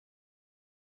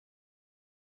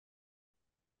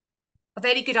A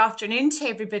very good afternoon to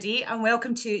everybody, and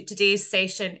welcome to today's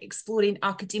session, Exploring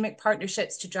Academic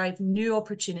Partnerships to Drive New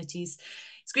Opportunities.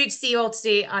 It's great to see you all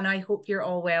today, and I hope you're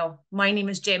all well. My name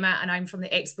is Gemma, and I'm from the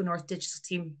Expo North Digital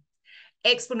team.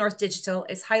 Expo North Digital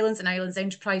is Highlands and Islands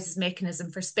Enterprises mechanism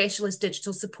for specialist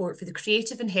digital support for the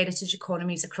creative and heritage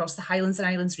economies across the Highlands and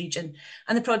Islands region,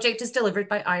 and the project is delivered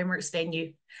by Ironworks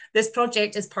Venue. This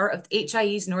project is part of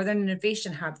HIE's Northern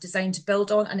Innovation Hub, designed to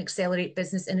build on and accelerate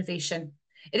business innovation.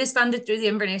 It is funded through the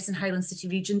Inverness and Highland City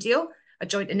Region deal, a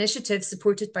joint initiative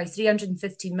supported by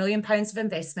 £315 million of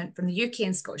investment from the UK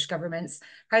and Scottish governments,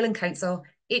 Highland Council,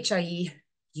 HIE,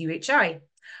 UHI.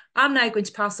 I'm now going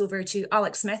to pass over to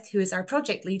Alex Smith, who is our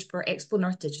project lead for Expo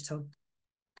North Digital.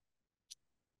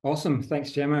 Awesome.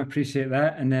 Thanks, Gemma. I appreciate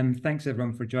that. And thanks,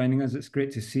 everyone, for joining us. It's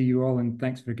great to see you all, and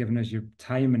thanks for giving us your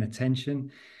time and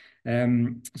attention.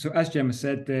 So as Gemma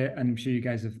said, and I'm sure you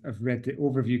guys have read the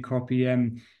overview copy,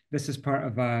 this is part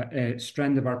of a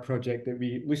strand of our project that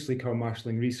we loosely call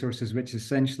Marshalling Resources, which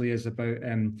essentially is about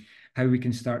how we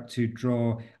can start to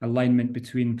draw alignment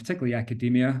between particularly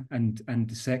academia and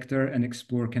the sector and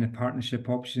explore kind of partnership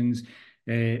options,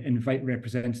 invite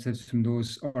representatives from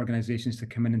those organisations to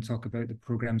come in and talk about the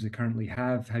programmes they currently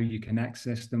have, how you can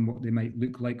access them, what they might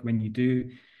look like when you do.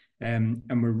 And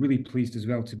we're really pleased as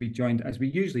well to be joined, as we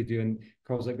usually do in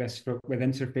calls like this, with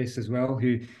Interface as well,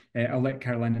 who I'll let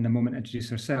Caroline in a moment introduce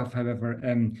herself. However,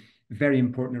 very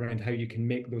important around how you can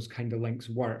make those kind of links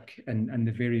work and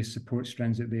the various support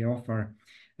strands that they offer.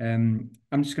 I'm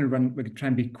just going to try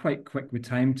and be quite quick with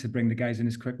time to bring the guys in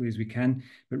as quickly as we can,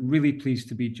 but really pleased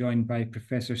to be joined by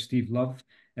Professor Steve Love,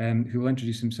 who will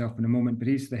introduce himself in a moment, but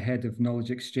he's the head of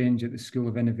knowledge exchange at the School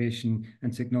of Innovation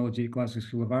and Technology at Glasgow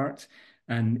School of Art,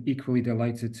 and equally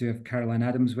delighted to have Caroline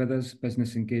Adams with us,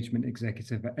 Business Engagement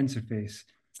Executive at Interface.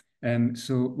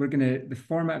 So the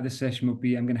format of the session will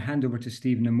be, I'm going to hand over to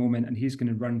Steve in a moment, and he's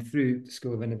going to run through the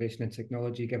School of Innovation and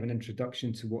Technology, give an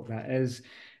introduction to what that is,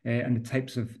 and the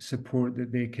types of support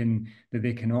that they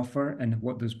can offer and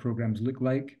what those programs look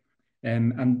like.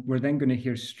 And we're then going to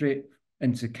hear straight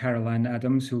into Caroline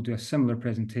Adams, who'll do a similar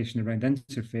presentation around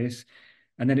Interface.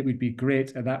 And then it would be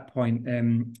great at that point,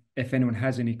 if anyone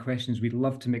has any questions, we'd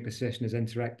love to make the session as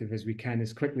interactive as we can,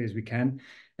 as quickly as we can.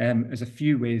 There's a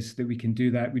few ways that we can do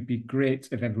that. It would be great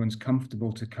if everyone's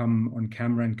comfortable to come on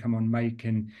camera and come on mic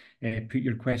and put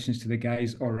your questions to the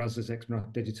guys, or us as Expo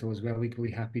North Digital as well. Equally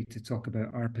happy to talk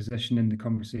about our position in the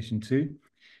conversation too.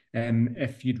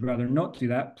 If you'd rather not do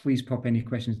that, please pop any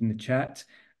questions in the chat.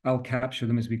 I'll capture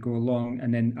them as we go along,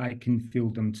 and then I can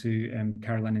field them to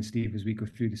Caroline and Steve as we go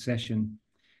through the session.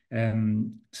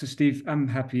 So Steve, I'm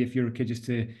happy if you're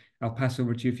okay, I'll pass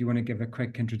over to you if you want to give a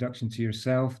quick introduction to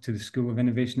yourself, to the School of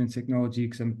Innovation and Technology,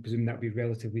 because I'm presuming that would be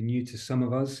relatively new to some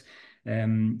of us,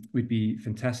 would be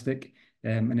fantastic.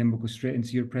 And then we'll go straight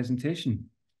into your presentation.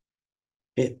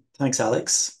 Okay, thanks,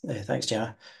 Alex. Thanks,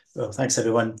 Gemma. Well, thanks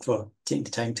everyone for taking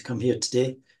the time to come here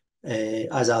today.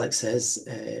 As Alex says,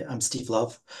 I'm Steve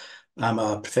Love. I'm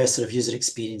a Professor of User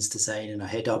Experience Design, and I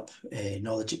head up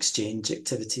knowledge exchange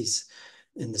activities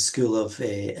in the School of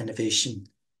Innovation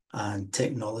and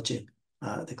Technology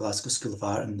at the Glasgow School of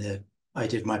Art. And the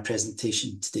idea of my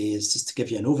presentation today is just to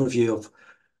give you an overview of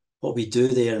what we do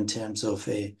there in terms of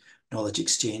knowledge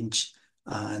exchange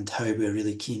and how we're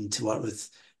really keen to work with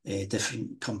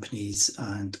different companies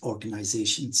and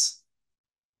organisations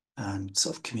and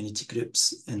sort of community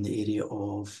groups in the area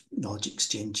of knowledge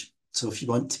exchange. So if you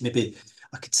want to, maybe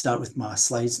I could start with my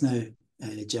slides now,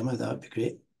 Gemma, that would be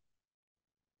great.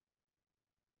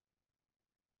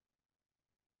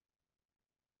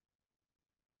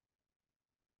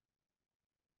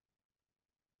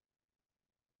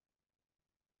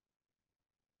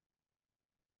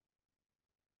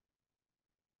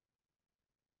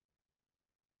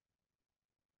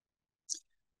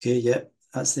 Okay, yeah,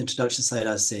 that's the introduction slide.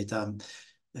 As I said,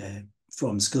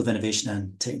 from School of Innovation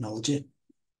and Technology.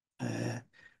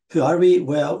 Who are we?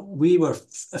 Well, we were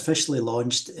officially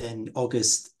launched in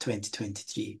August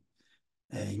 2023.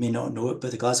 You may not know it, but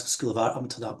the Glasgow School of Art up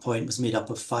until that point was made up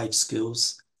of 5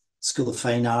 schools: School of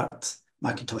Fine Art,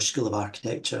 Macintosh School of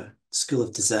Architecture, School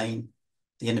of Design,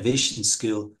 the Innovation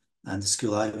School, and the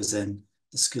school I was in,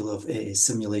 the School of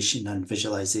Simulation and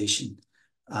Visualization.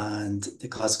 And the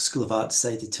Glasgow School of Art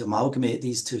decided to amalgamate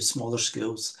these 2 smaller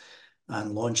schools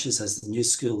and launch us as the new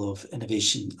School of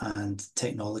Innovation and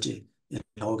Technology in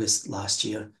August last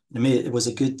year. It was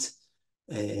a good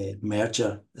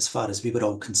merger as far as we were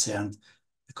all concerned,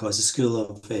 because the School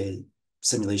of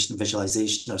Simulation and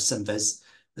Visualization, or SimVis,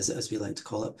 as we like to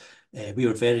call it, we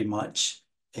were very much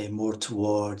more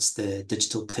towards the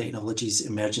digital technologies,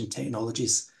 emerging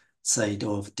technologies, side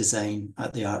of design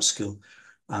at the art school.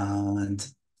 And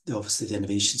obviously the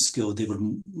innovation school, they were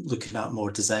looking at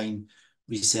more design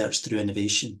research through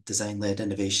innovation, design-led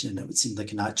innovation, and it would seem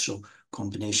like a natural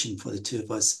combination for the two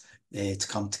of us to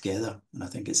come together. And I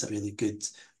think it's a really good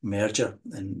merger,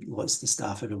 and lots of the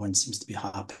staff, everyone seems to be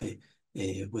happy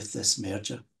with this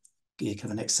merger. Okay, can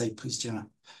the next slide, please, Gemma?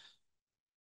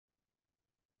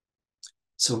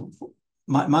 So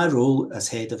my role as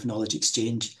head of knowledge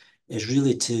exchange is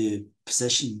really to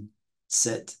position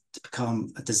SIT to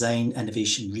become a design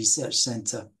innovation research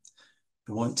centre.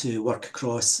 We want to work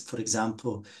across, for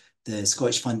example, the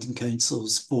Scottish Funding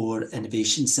Council's 4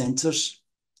 innovation centres.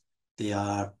 They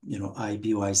are,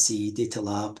 IBOIC, Data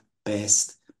Lab,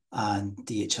 BEST, and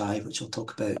DHI, which I'll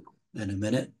talk about in a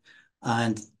minute.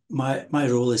 And my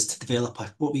role is to develop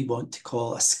what we want to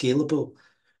call a scalable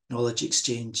knowledge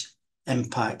exchange,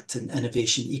 impact and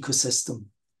innovation ecosystem.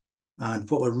 And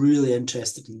what we're really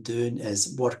interested in doing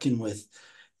is working with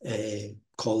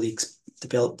colleagues,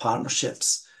 develop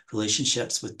partnerships,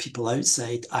 relationships with people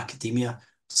outside academia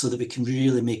so that we can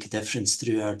really make a difference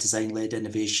through our design-led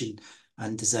innovation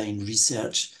and design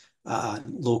research at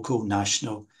local,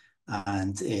 national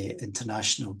and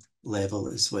international level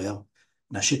as well.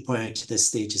 And I should point out at this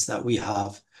stage is that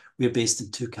we're based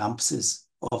in 2 campuses.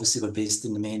 Obviously, we're based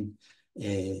in the main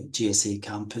GSA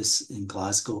campus in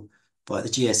Glasgow, but the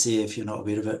GSA, if you're not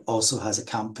aware of it, also has a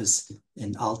campus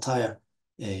in Altair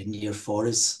near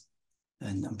Forres,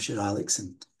 and I'm sure Alex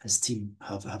and his team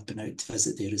have been out to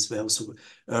visit there as well. So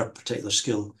our particular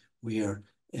school, we are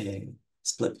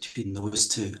split between those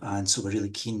 2, and so we're really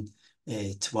keen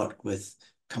to work with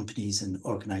companies and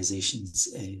organisations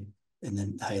in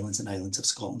the Highlands and Islands of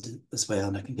Scotland as well,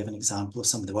 and I can give an example of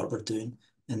some of the work we're doing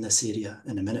in this area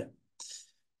in a minute.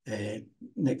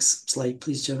 Next slide,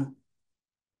 please, Gemma.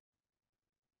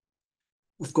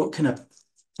 We've got kind of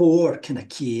 4 kind of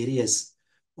key areas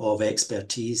of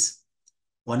expertise.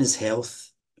 One is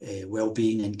health,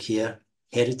 well-being and care,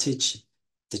 heritage,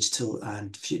 digital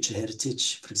and future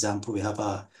heritage. For example, we have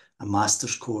a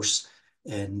master's course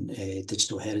in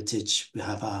digital heritage. We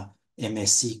have a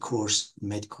MSc course in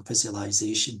medical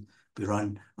visualization. We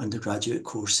run undergraduate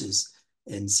courses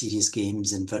in serious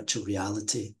games and virtual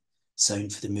reality,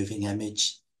 sound for the moving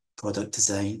image, product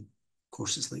design,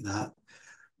 courses like that.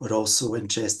 We're also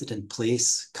interested in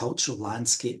place, cultural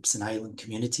landscapes and island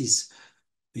communities.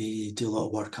 We do a lot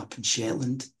of work up in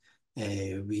Shetland.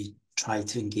 We try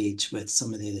to engage with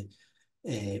some of the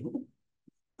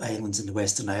islands in the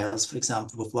Western Isles, for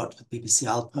example. We've worked with BBC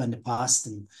Alpha in the past,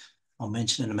 and I'll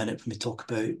mention in a minute when we talk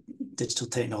about digital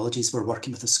technologies, we're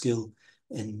working with a school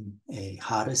in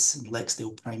Harris and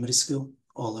Lexdale Primary School,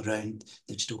 all around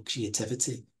digital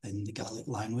creativity in the Gaelic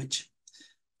language.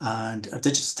 And our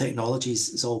digital technologies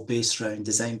is all based around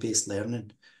design-based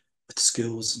learning with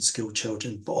schools and school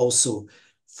children, but also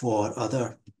for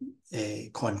other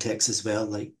contexts as well,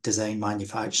 like design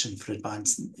manufacturing for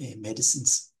advanced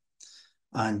medicines.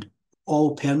 And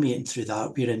all permeating through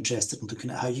that, we're interested in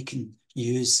looking at how you can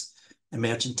use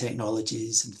emerging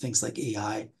technologies and things like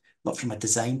AI, but from a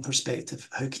design perspective,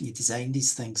 how can you design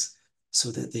these things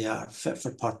so that they are fit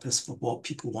for purpose for what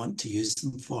people want to use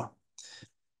them for?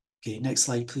 Okay, next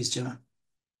slide, please, Gemma.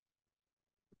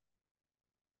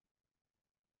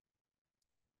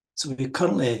 So we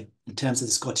currently, in terms of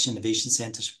the Scottish Innovation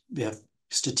Centres, we have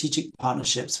strategic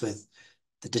partnerships with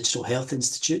the Digital Health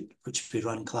Institute, which we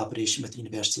run in collaboration with the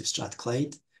University of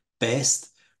Strathclyde,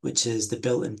 BEST, which is the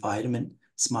Built Environment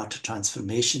Smarter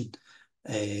Transformation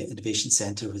Innovation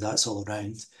Centre, where that's all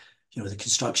around, the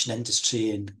construction industry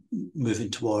and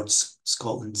moving towards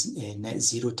Scotland's net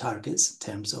zero targets in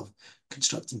terms of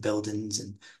constructing buildings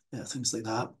and things like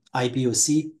that.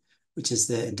 IBOC, which is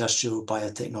the Industrial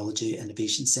Biotechnology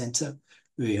Innovation Centre.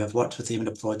 We have worked with them in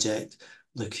a project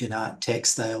looking at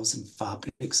textiles and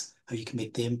fabrics, how you can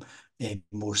make them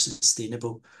more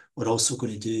sustainable. We're also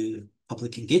going to do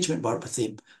public engagement work with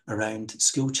them around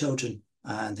school children.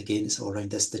 And again, it's all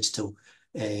around this digital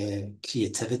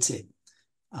creativity.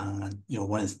 And,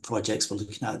 one of the projects we're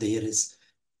looking at there is,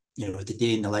 the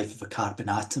day in the life of a carbon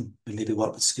atom. We maybe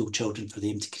work with school children for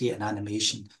them to create an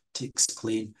animation to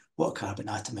explain what a carbon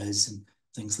atom is and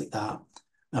things like that.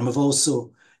 And we've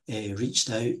also reached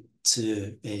out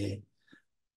to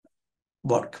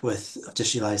work with, I've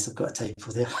just realised I've got a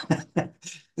typo there.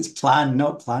 It's plan,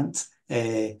 not plant.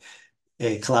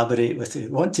 Collaborate with, we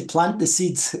want to plant the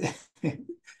seeds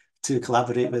to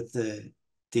collaborate with the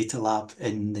Data Lab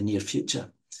in the near future.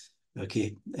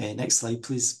 Okay, next slide,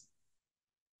 please.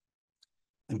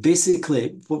 And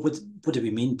basically, what do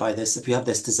we mean by this? If we have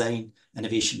this Design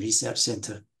Innovation Research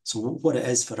Centre, so what it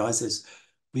is for us is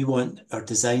We want our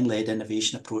design-led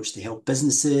innovation approach to help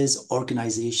businesses,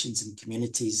 organisations and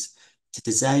communities to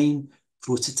design,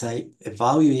 prototype,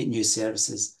 evaluate new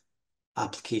services,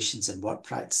 applications and work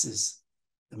practices.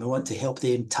 And we want to help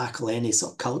them tackle any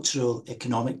sort of cultural,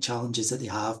 economic challenges that they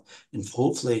have and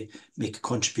hopefully make a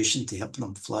contribution to helping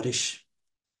them flourish.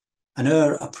 And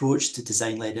our approach to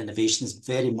design-led innovation is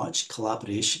very much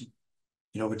collaboration.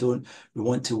 You know, we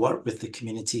want to work with the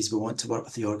communities, we want to work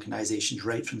with the organisations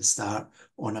right from the start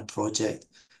on a project.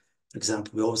 For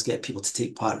example, we always get people to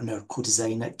take part in our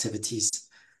co-design activities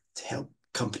to help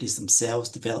companies themselves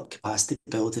develop capacity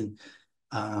building,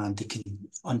 and they can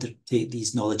undertake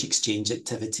these knowledge exchange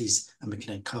activities, and we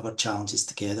can uncover challenges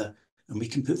together, and we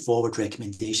can put forward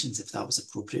recommendations if that was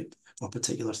appropriate for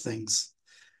particular things.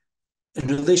 In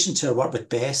relation to our work with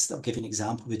BEST, I'll give you an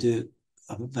example. We do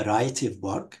a variety of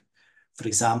work. For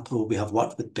example, we have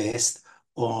worked with BEST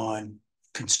on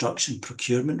construction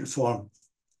procurement reform.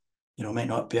 You know, it might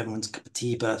not be everyone's cup of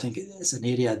tea, but I think it's an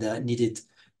area that needed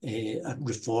a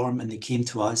reform, and they came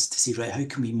to us to see, right, how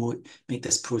can we make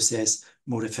this process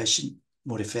more efficient,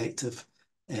 more effective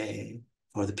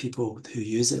for the people who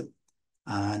use it?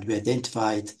 And we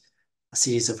identified a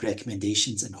series of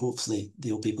recommendations, and hopefully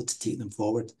they'll be able to take them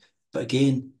forward. But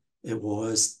again, it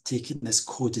was taking this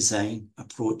co-design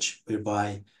approach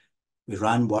whereby we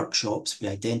ran workshops, we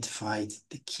identified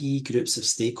the key groups of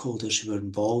stakeholders who were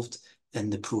involved in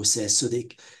the process. So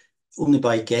only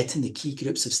by getting the key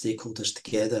groups of stakeholders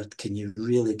together can you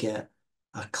really get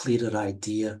a clearer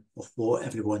idea of what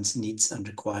everyone's needs and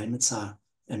requirements are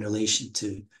in relation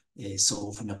to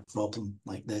solving a problem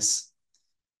like this.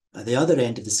 At the other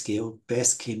end of the scale,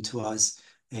 BEST came to us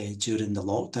during the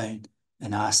lockdown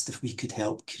and asked if we could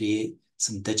help create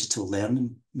some digital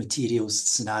learning materials,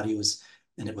 scenarios,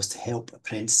 and it was to help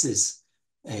apprentices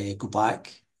go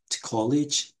back to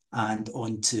college and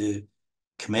onto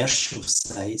commercial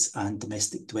sites and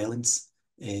domestic dwellings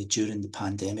during the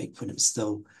pandemic, when it was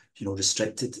still, you know,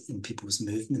 restricted in people's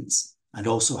movements, and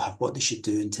also what they should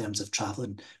do in terms of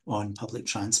travelling on public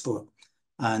transport.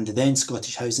 And the then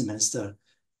Scottish Housing Minister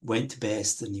went to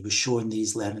BEST and he was showing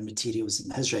these learning materials,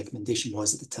 and his recommendation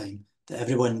was at the time that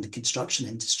everyone in the construction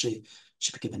industry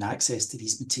should be given access to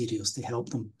these materials to help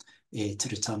them to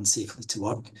return safely to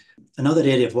work. Another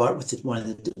area of work with one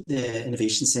of the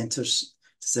innovation centres,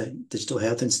 the Digital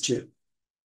Health Institute,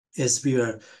 is we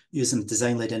were using a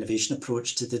design-led innovation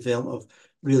approach to develop of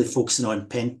really focusing on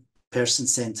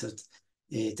person-centred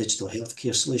digital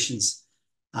healthcare solutions.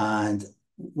 And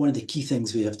one of the key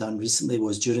things we have done recently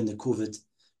was during the COVID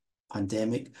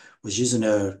pandemic was using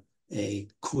our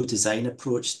co-design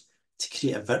approach to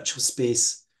create a virtual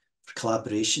space for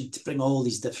collaboration, to bring all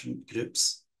these different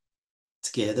groups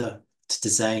together to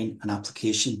design an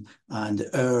application. And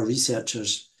our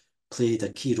researchers played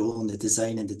a key role in the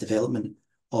design and the development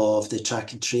of the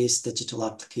track and trace digital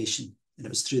application. And it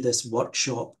was through this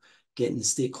workshop, getting the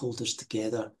stakeholders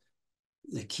together,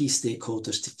 the key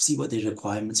stakeholders, to see what their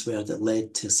requirements were, that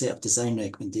led to a set of design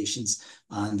recommendations,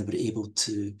 and they were able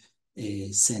to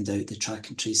send out the track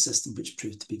and trace system, which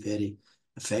proved to be very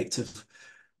effective.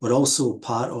 We're also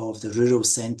part of the Rural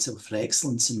Centre for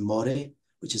Excellence in Moray,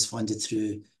 which is funded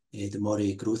through the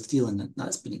Moray Growth Deal, and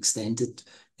that's been extended,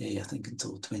 I think,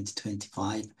 until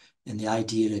 2025. And the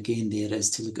idea, again, there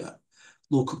is to look at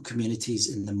local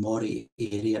communities in the Moray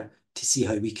area to see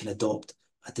how we can adopt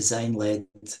a design-led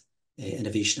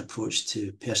innovation approach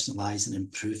to personalising and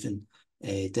improving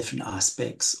different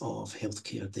aspects of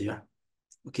healthcare there.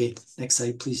 Okay, next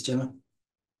slide, please, Gemma.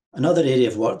 Another area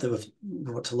of work that we've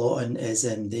worked a lot in is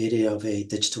in the area of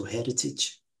digital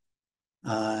heritage.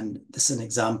 And this is an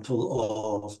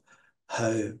example of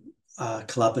how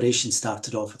collaboration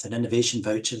started off with an innovation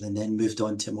voucher and then moved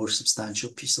on to a more substantial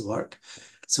piece of work.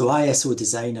 So ISO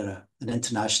Design are an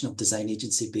international design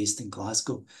agency based in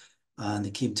Glasgow, and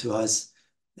they came to us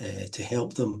to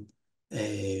help them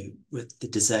with the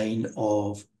design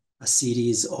of a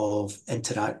series of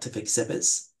interactive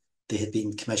exhibits they had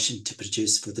been commissioned to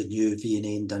produce for the new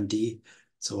V&A in Dundee.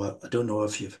 So I don't know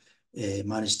if you've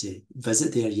managed to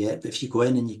visit there yet, but if you go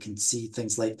in and you can see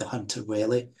things like the Hunter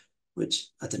Welly, which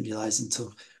I didn't realise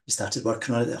until we started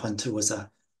working on it, that Hunter was a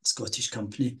Scottish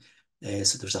company.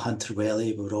 So there's a Hunter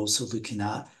Welly. We're also looking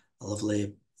at a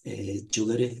lovely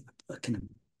jewellery, a kind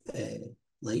of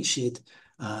light shade,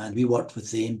 and we worked with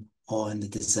them on the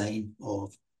design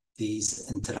of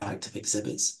these interactive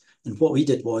exhibits. And what we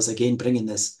did was, again, bringing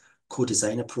this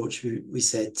co-design approach, we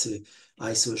said to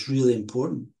ISO, it's really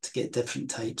important to get different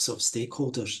types of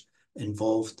stakeholders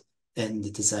involved in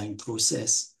the design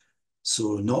process.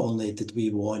 So not only did we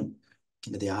want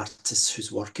kind of the artists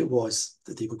whose work it was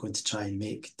that they were going to try and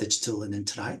make digital and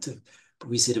interactive. But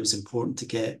we said it was important to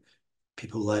get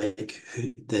people like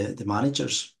the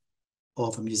managers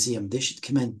of a museum. They should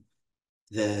come in,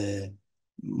 the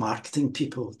marketing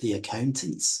people, the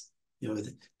accountants,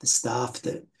 the staff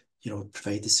that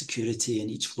provide the security in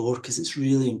each floor, because it's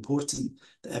really important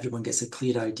that everyone gets a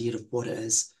clear idea of what it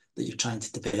is that you're trying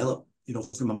to develop.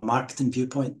 From a marketing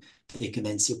viewpoint, they can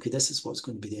then say, okay, this is what's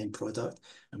going to be the end product,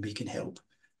 and we can help,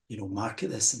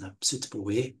 market this in a suitable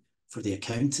way. For the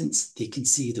accountants, they can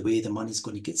see the way the money's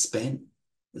going to get spent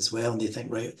as well, and they think,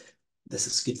 right, this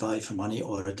is good value for money,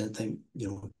 or I didn't think,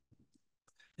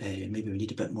 maybe we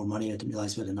need a bit more money. I didn't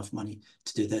realize we had enough money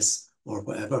to do this, or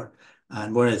whatever.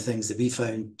 And one of the things that we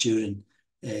found during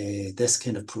this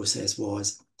kind of process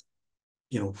was,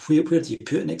 where do you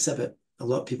put an exhibit? A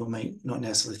lot of people might not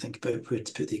necessarily think about where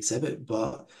to put the exhibit,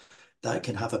 but that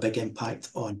can have a big impact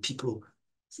on people,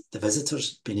 the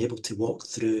visitors, being able to walk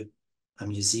through a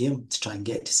museum to try and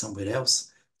get to somewhere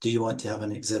else. Do you want to have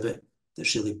an exhibit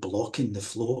that's really blocking the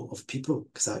flow of people?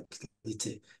 Because that could lead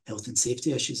to health and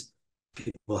safety issues.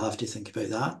 People have to think about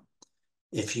that.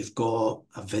 If you've got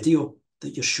a video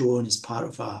that you're showing as part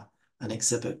of an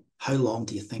exhibit, how long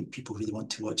do you think people really want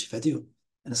to watch a video?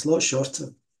 And it's a lot shorter.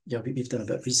 Yeah, we've done a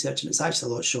bit of research, and it's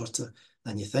actually a lot shorter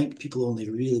than you think. People only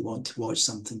really want to watch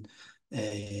something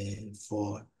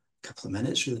for a couple of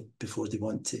minutes, really, before they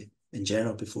want to, in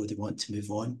general, before they want to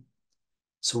move on.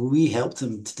 So we helped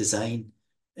them to design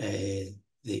the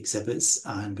exhibits,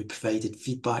 and we provided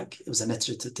feedback. It was an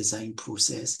iterative design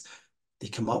process. They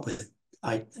come up with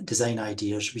design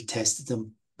ideas. We tested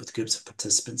them with groups of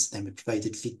participants. Then we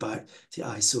provided feedback to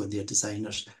ISO and their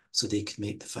designers so they could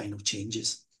make the final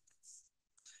changes.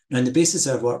 Now, on the basis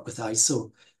of our work with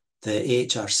ISO, the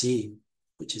AHRC,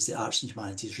 which is the Arts and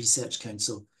Humanities Research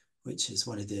Council, which is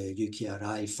one of the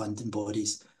UKRI funding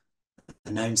bodies,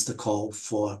 announced a call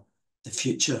for the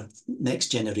future, next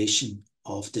generation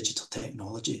of digital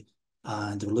technology.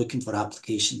 And they were looking for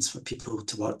applications for people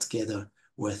to work together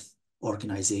with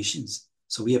organisations.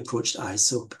 So we approached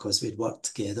ISO because we'd worked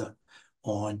together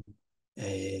on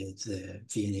the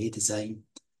V&A design,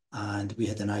 and we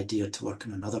had an idea to work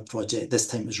on another project. This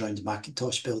time it was around the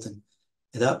Macintosh building.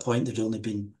 At that point, there'd only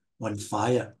been one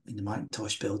fire in the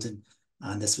Macintosh building,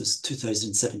 and this was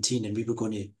 2017, and we were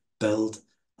going to build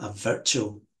a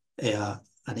virtual,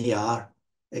 an AR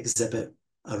exhibit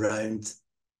around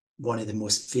one of the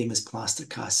most famous plaster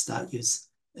cast statues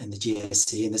in the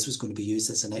GSA, and this was going to be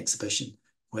used as an exhibition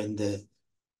when the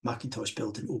Macintosh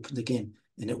building opened again,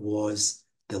 and it was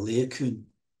the Laocoon.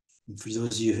 And for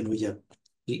those of you who know your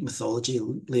Greek mythology,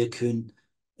 Laocoon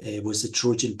was the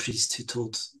Trojan priest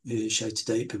who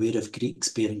shouted out, "Beware of Greeks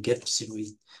bearing gifts."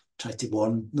 He tried to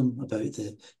warn them about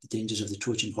the dangers of the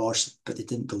Trojan horse, but they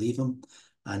didn't believe him.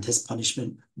 And his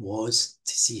punishment was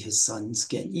to see his sons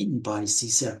getting eaten by sea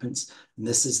serpents. And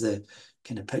this is the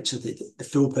kind of picture, the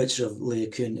full picture of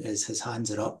Laocoon is his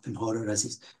hands are up in horror as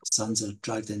his sons are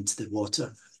dragged into the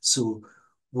water. So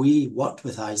we worked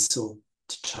with ISO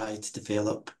to try to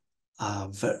develop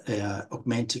a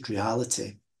augmented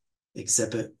reality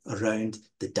exhibit around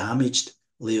the damaged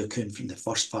Laocoon from the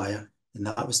first fire, and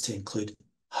that was to include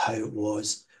how it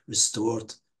was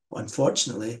restored. But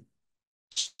unfortunately,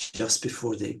 just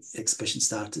before the exhibition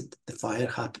started, the fire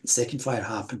happened, the second fire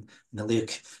happened, and the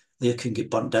Laocoon got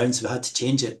burnt down, so we had to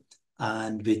change it.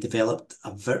 And we developed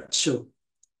a virtual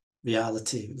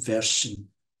reality version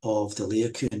of the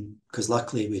Laocoon, because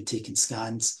luckily we had taken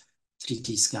scans,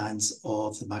 3D scans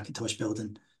of the Macintosh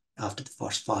building after the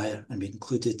first fire, and we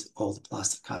included all the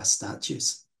plaster cast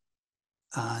statues.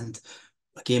 And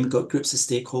again, we got groups of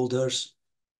stakeholders,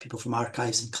 people from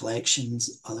archives and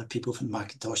collections, other people from the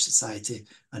Macintosh Society,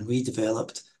 and we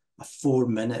developed a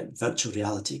 4-minute virtual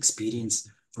reality experience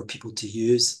for people to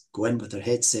use, go in with their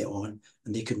headset on,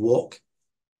 and they could walk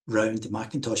around the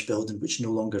Macintosh building, which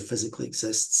no longer physically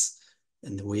exists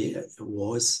in the way it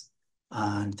was,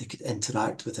 and they could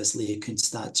interact with this Laocoon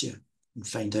statue and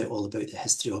find out all about the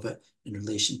history of it in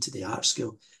relation to the art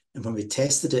school. And when we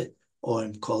tested it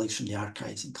on colleagues from the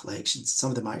archives and collections, some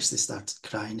of them actually started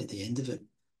crying at the end of it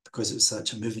because it was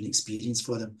such a moving experience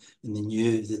for them, and they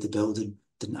knew that the building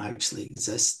didn't actually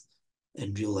exist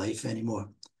in real life anymore.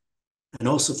 And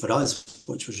also for us,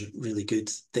 which was really good,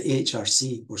 the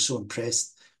HRC were so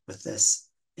impressed with this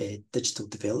digital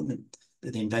development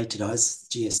that they invited us,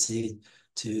 GSA,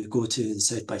 to go to the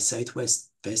South by Southwest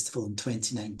Festival in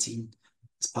 2019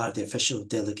 as part of the official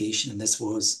delegation, and this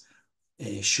was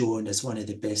shown as one of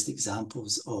the best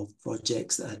examples of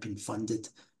projects that had been funded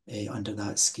under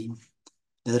that scheme.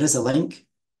 Now, there is a link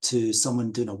to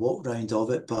someone doing a walk round of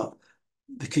it, but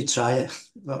we could try it,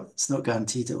 but it's not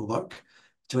guaranteed it will work.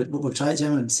 We'll try it,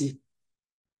 Gemma, and see.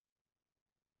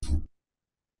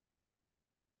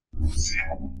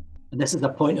 And this is a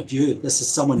point of view. This is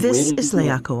someone This wearing is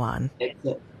Laocoon.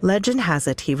 Legend has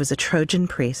it he was a Trojan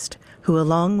priest who,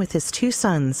 along with his 2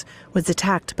 sons, was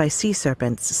attacked by sea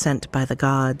serpents sent by the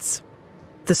gods.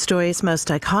 The story's most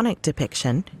iconic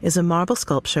depiction is a marble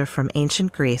sculpture from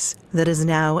ancient Greece that is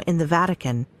now in the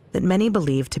Vatican that many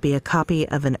believe to be a copy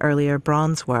of an earlier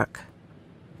bronze work.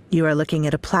 You are looking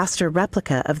at a plaster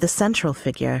replica of the central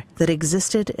figure that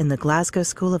existed in the Glasgow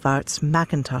School of Art's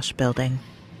Mackintosh building.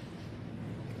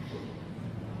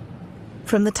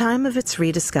 From the time of its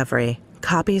rediscovery,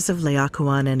 copies of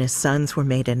Laocoon and his sons were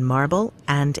made in marble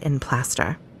and in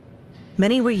plaster.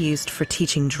 Many were used for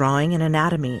teaching drawing and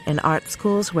anatomy in art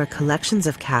schools where collections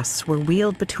of casts were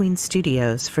wheeled between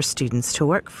studios for students to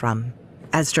work from.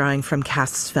 As drawing from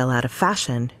casts fell out of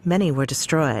fashion, many were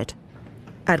destroyed.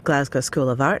 At Glasgow School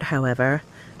of Art, however,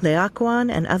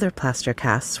 Laocoon and other plaster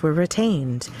casts were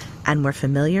retained and were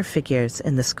familiar figures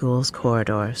in the school's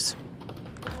corridors.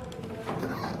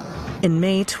 In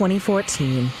May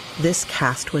 2014, this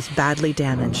cast was badly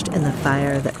damaged in the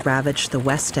fire that ravaged the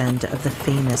west end of the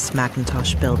famous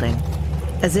Mackintosh building.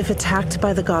 As if attacked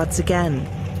by the gods again,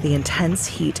 the intense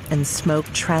heat and smoke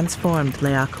transformed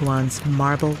Laocoon's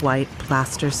marble-white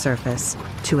plaster surface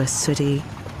to a sooty,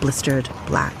 blistered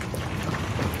black.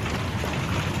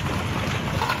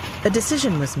 A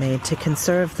decision was made to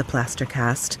conserve the plaster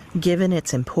cast, given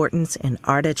its importance in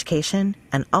art education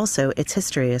and also its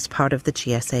history as part of the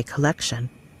GSA collection.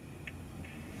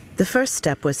 The first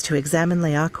step was to examine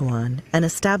Laocoon and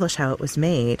establish how it was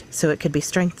made so it could be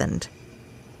strengthened.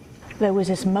 There was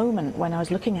this moment when I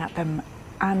was looking at them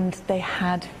and they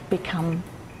had become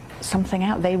something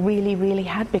else. They really, really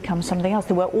had become something else.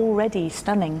 They were already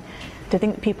stunning. To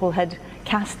think people had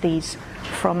cast these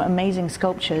from amazing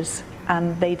sculptures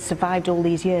and they'd survived all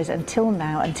these years until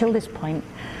now, until this point.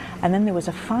 And then there was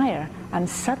a fire, and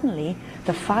suddenly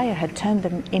the fire had turned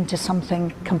them into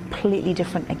something completely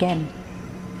different again.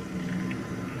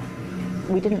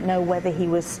 We didn't know whether he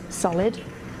was solid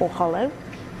or hollow,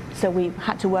 so we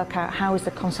had to work out how is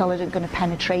the consolidant going to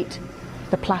penetrate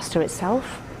the plaster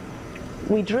itself.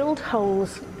 We drilled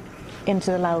holes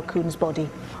into the Laocoon's body.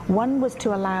 One was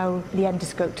to allow the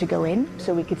endoscope to go in,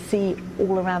 so we could see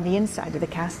all around the inside of the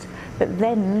cast, but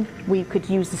then we could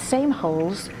use the same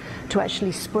holes to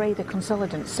actually spray the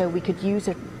consolidant, so we could use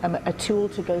a tool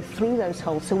to go through those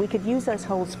holes, so we could use those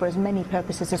holes for as many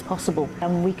purposes as possible,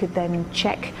 and we could then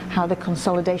check how the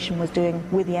consolidation was doing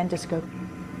with the endoscope.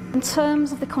 In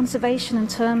terms of the conservation, in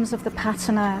terms of the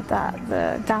patina that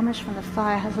the damage from the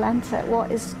fire has lent it,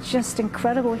 what is just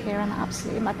incredible here and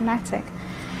absolutely magnetic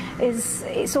is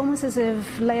it's almost as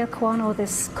if Laocoon, or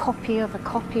this copy of a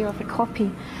copy of a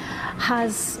copy,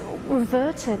 has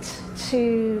reverted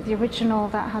to the original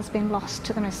that has been lost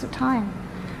to the mist of time.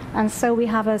 And so we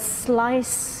have a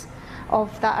slice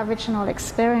of that original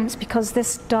experience, because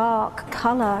this dark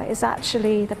colour is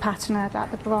actually the patina that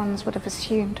the bronze would have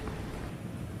assumed.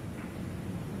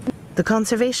 The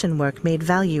conservation work made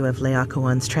value of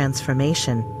Laocoon's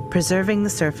transformation, preserving the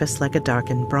surface like a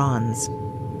darkened bronze.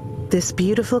 This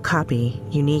beautiful copy,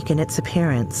 unique in its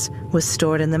appearance, was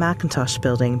stored in the Mackintosh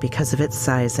building because of its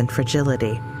size and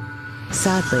fragility.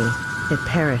 Sadly, it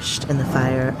perished in the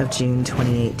fire of June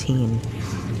 2018.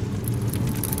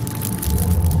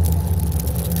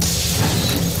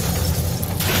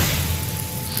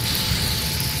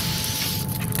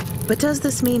 But does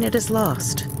this mean it is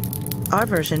lost? Our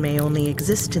version may only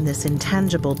exist in this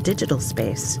intangible digital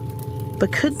space,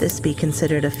 but could this be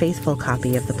considered a faithful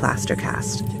copy of the plaster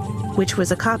cast, which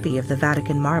was a copy of the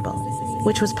Vatican marble,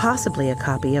 which was possibly a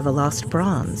copy of a lost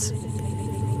bronze?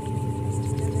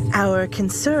 Our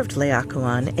conserved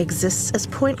Laocoon exists as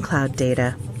point cloud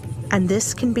data, and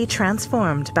this can be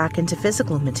transformed back into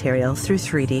physical material through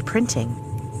 3D printing.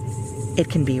 It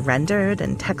can be rendered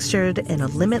and textured in a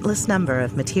limitless number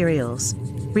of materials,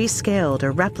 rescaled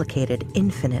or replicated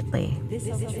infinitely.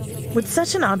 Would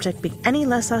such an object be any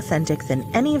less authentic than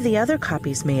any of the other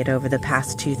copies made over the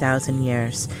past 2,000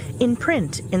 years, in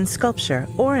print, in sculpture,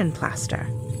 or in plaster?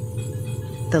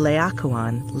 The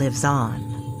Laocoon lives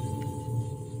on.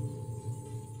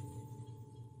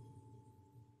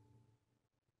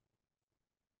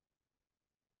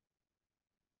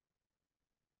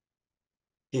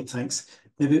 Okay, thanks.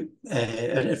 Maybe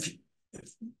if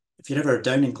you're ever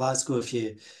down in Glasgow, if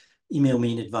you email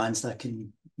me in advance, I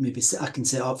can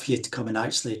set up for you to come and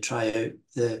actually try out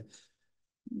the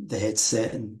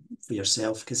headset and for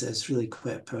yourself, because it's really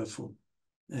quite a powerful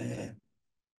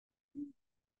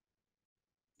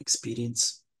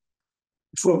experience.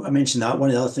 Before I mention that, one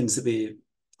of the other things that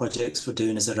projects we're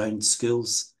doing is around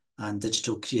schools and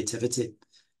digital creativity.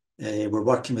 We're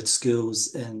working with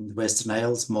schools in Western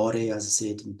Isles, Moray, as I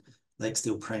said, in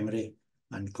Lexdale Primary,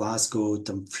 and Glasgow,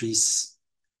 Dumfries,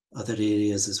 other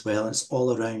areas as well. It's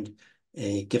all around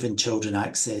giving children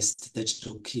access to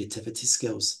digital creativity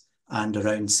skills and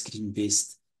around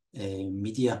screen-based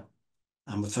media.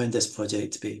 And we found this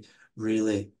project to be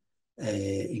really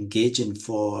engaging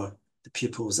for the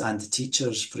pupils and the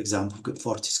teachers. For example, we've got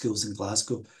 40 schools in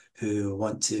Glasgow who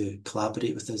want to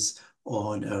collaborate with us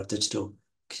on our digital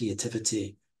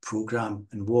creativity programme.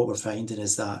 And what we're finding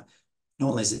is that not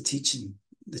only is it teaching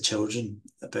the children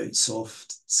about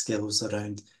soft skills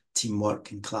around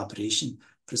teamwork and collaboration,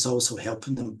 but it's also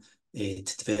helping them to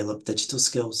develop digital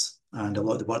skills. And a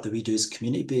lot of the work that we do is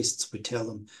community-based. We tell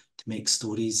them to make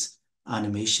stories,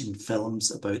 animation,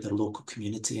 films about their local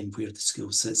community and where the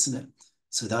school sits in it.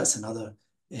 So that's another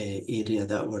area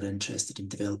that we're interested in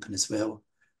developing as well.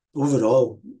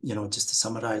 Overall, just to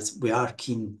summarise, we are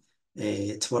keen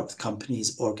to work with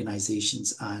companies,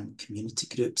 organisations and community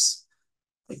groups.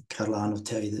 Like Caroline will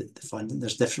tell you the funding.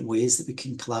 There's different ways that we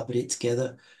can collaborate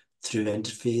together through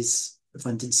interface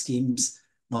funding schemes.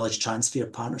 Knowledge transfer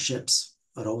partnerships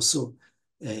are also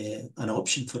an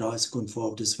option for us going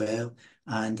forward as well.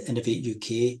 And Innovate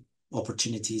UK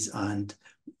opportunities and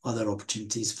other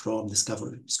opportunities from the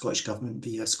Scottish Government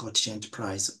via Scottish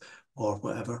Enterprise or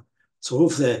whatever. So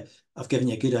hopefully I've given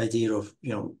you a good idea of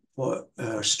what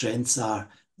our strengths are,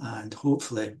 and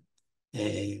hopefully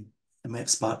it might have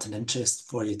sparked an interest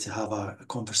for you to have a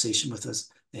conversation with us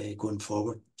going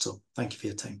forward. So thank you for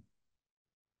your time.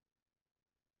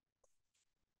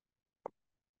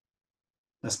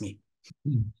 That's me.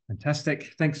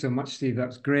 Fantastic. Thanks so much, Steve. That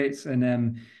was great.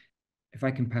 And if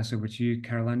I can pass over to you,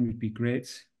 Caroline, would be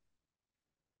great.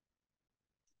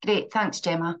 Great, thanks,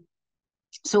 Gemma.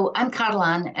 So I'm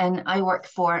Caroline, and I work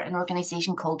for an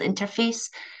organisation called Interface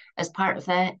as part of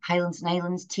the Highlands and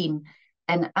Islands team.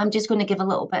 And I'm just going to give a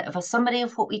little bit of a summary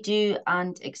of what we do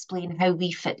and explain how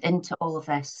we fit into all of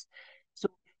this. So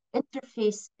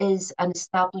Interface is an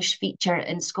established feature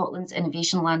in Scotland's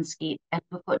innovation landscape, and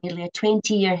we've got nearly a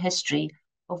 20-year history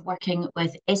of working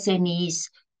with SMEs,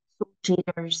 sole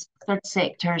traders, third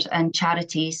sectors and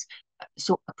charities,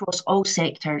 so across all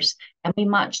sectors, and we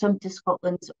match them to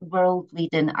Scotland's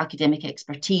world-leading academic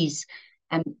expertise.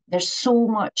 And there's so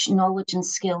much knowledge and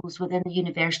skills within the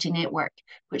university network,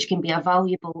 which can be a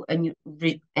valuable and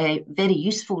very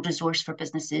useful resource for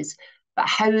businesses. But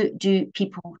how do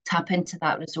people tap into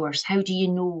that resource? How do you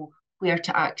know where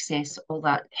to access all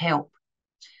that help?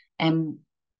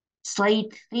 Slide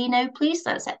 3 now, please.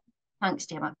 That's it. Thanks,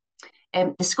 Gemma.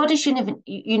 The Scottish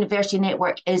University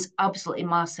Network is absolutely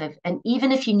massive, and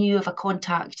even if you knew of a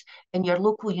contact in your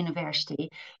local university,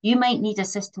 you might need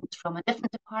assistance from a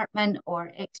different department or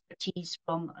expertise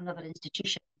from another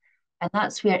institution, and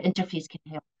that's where Interface can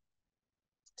help.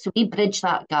 So we bridge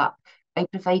that gap by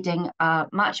providing a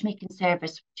matchmaking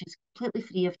service which is completely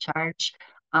free of charge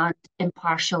and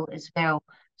impartial as well.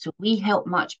 So we help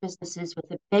match businesses with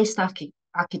the best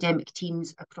academic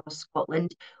teams across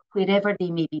Scotland, wherever they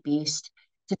may be based,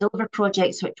 to deliver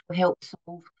projects which will help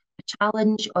solve a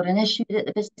challenge or an issue that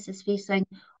the business is facing,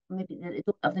 or maybe that they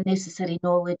don't have the necessary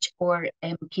knowledge or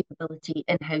capability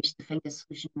in-house to find a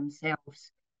solution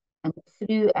themselves. And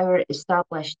through our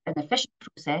established and efficient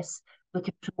process, we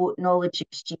can promote knowledge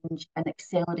exchange and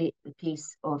accelerate the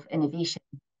pace of innovation.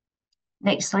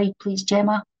 Next slide, please,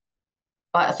 Gemma.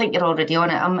 I think you're already on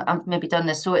it. I've maybe done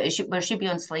this, so we should be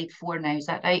on slide 4 now. Is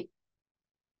that right?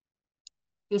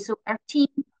 Okay, so our team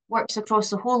works across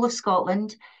the whole of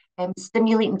Scotland,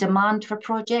 stimulating demand for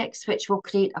projects which will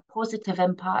create a positive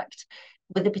impact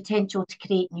with the potential to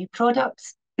create new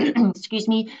products, excuse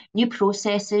me, new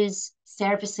processes,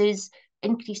 services,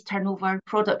 increase turnover,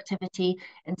 productivity,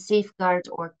 and safeguard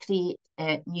or create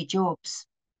new jobs.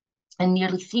 And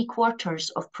nearly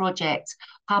 3/4 of projects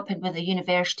happen with a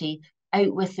university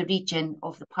out with the region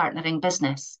of the partnering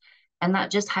business. And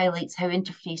that just highlights how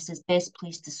Interface is best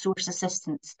placed to source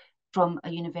assistance from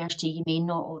a university you may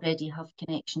not already have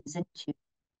connections into.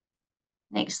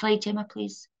 Next slide, Gemma,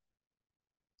 please.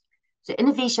 So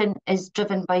innovation is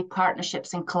driven by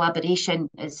partnerships and collaboration,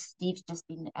 as Steve's just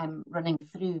been running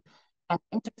through. And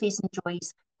Interface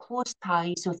enjoys close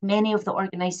ties with many of the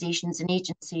organisations and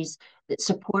agencies that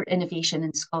support innovation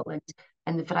in Scotland,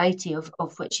 and the variety of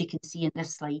which you can see in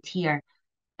this slide here.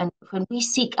 And when we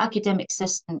seek academic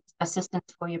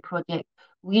assistance for your project,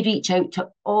 we reach out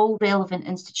to all relevant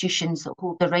institutions that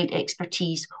hold the right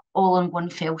expertise all in one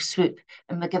fell swoop,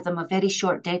 and we give them a very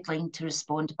short deadline to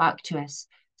respond back to us.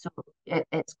 So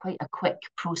it's quite a quick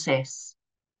process.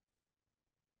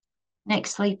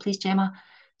 Next slide, please, Gemma.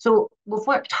 So we've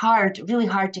worked hard, really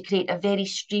hard, to create a very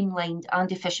streamlined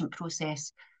and efficient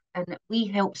process. And we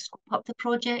help scope up the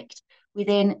project. We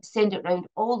then send it around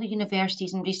all the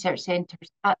universities and research centres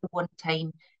at the one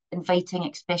time, inviting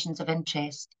expressions of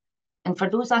interest. And for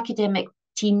those academic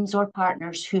teams or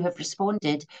partners who have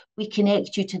responded, we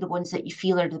connect you to the ones that you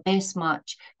feel are the best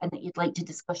match and that you'd like to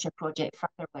discuss your project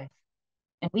further with.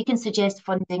 And we can suggest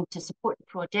funding to support the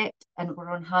project, and we're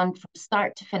on hand from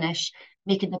start to finish,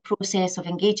 making the process of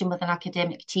engaging with an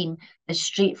academic team as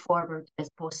straightforward as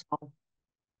possible.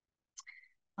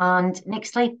 And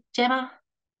next slide, Gemma.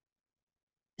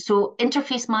 So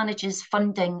Interface manages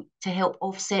funding to help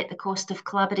offset the cost of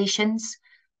collaborations,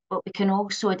 but we can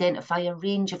also identify a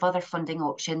range of other funding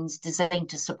options designed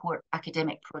to support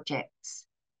academic projects.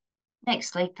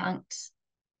 Next slide, thanks.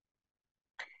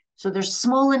 So there's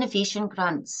small innovation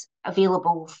grants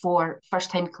available for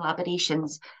first-time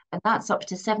collaborations, and that's up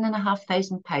to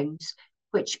 £7,500,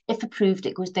 which, if approved,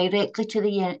 it goes directly to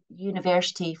the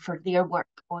university for their work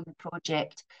on the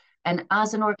project. And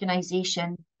as an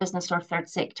organisation, business or third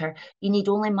sector, you need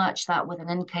only match that with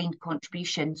an in-kind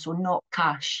contribution, so not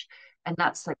cash. And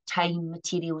that's like time,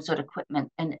 materials or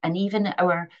equipment. And even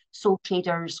our sole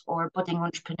traders or budding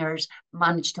entrepreneurs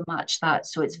manage to match that,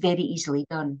 so it's very easily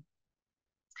done.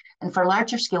 And for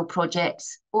larger scale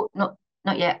projects, not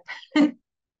yet,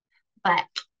 back.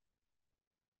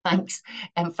 Thanks.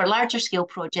 For larger scale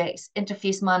projects,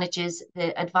 Interface manages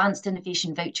the Advanced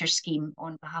Innovation Voucher Scheme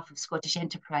on behalf of Scottish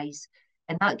Enterprise.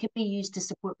 And that could be used to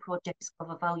support projects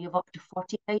of a value of up to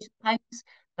 £40,000,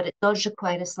 but it does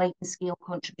require a sliding scale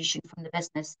contribution from the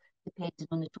business, depending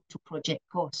on the total project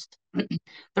cost.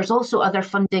 There's also other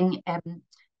funding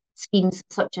schemes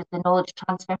such as the Knowledge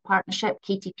Transfer Partnership,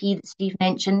 KTP, that Steve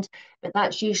mentioned, but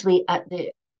that's usually at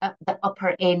the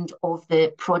upper end of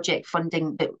the project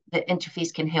funding that the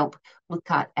Interface can help look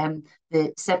at.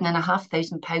 The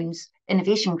 £7,500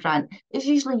 innovation grant is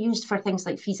usually used for things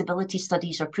like feasibility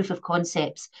studies or proof of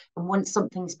concepts. And once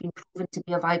something's been proven to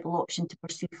be a viable option to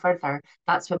pursue further,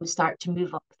 that's when we start to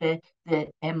move up the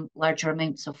larger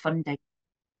amounts of funding.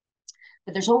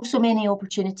 But there's also many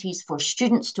opportunities for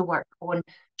students to work on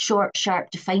short, sharp,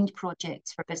 defined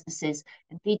projects for businesses,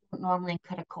 and they don't normally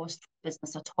incur a cost for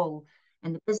business at all.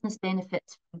 And the business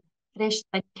benefits from fresh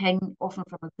thinking, often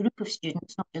from a group of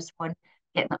students, not just one,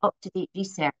 getting up-to-date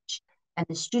research. And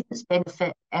the students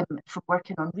benefit from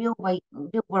working on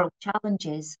real-world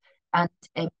challenges, and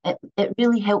it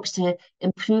really helps to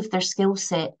improve their skill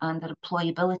set and their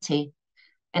employability.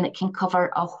 And it can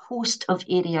cover a host of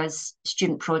areas: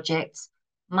 student projects,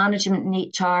 management and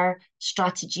HR,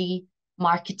 strategy,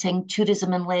 marketing,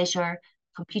 tourism and leisure,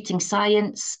 computing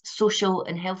science, social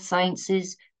and health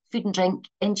sciences, food and drink,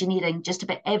 engineering, just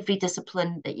about every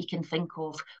discipline that you can think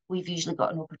of. We've usually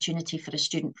got an opportunity for a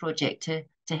student project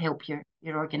to help your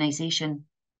organisation.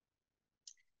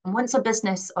 And once a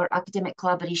business or academic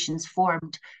collaboration's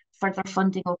formed, further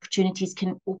funding opportunities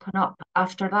can open up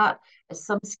after that, as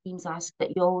some schemes ask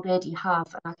that you already have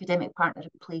an academic partner in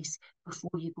place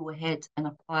before you go ahead and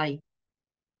apply.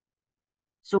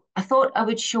 So I thought I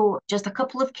would show just a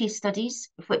couple of case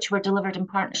studies which were delivered in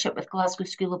partnership with Glasgow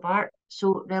School of Art,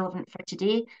 so relevant for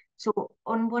today. So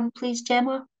on one, please,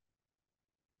 Gemma.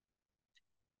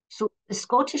 So the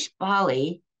Scottish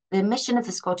Ballet, the mission of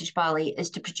the Scottish Ballet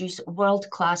is to produce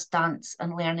world-class dance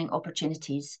and learning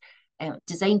opportunities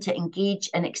designed to engage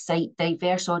and excite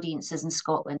diverse audiences in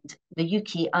Scotland, the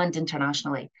UK and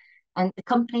internationally. And the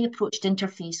company approached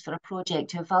Interface for a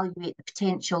project to evaluate the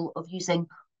potential of using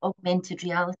augmented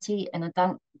reality in a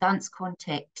dance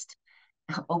context.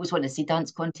 I always want to say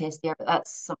dance contest there, but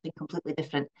that's something completely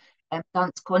different.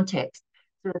 Dance context.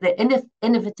 So the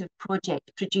innovative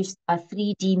project produced a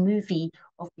 3D movie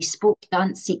of bespoke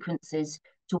dance sequences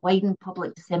to widen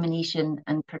public dissemination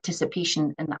and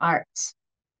participation in the arts.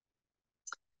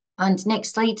 And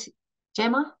next slide,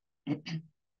 Gemma.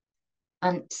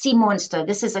 And Sea Monster,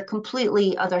 this is a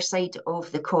completely other side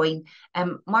of the coin.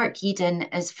 Mark Eden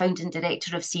is founding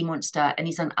director of Sea Monster, and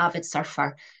he's an avid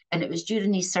surfer. And it was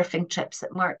during these surfing trips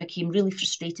that Mark became really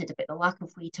frustrated about the lack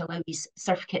of way to allow his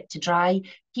surf kit to dry,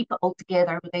 keep it all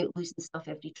together without losing stuff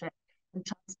every trip, and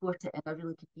transport it in a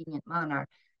really convenient manner.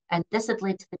 And this had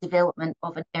led to the development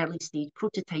of an early stage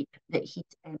prototype that he'd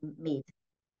made.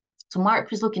 So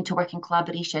Mark was looking to work in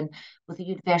collaboration with a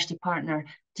university partner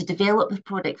to develop the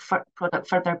product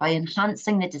further by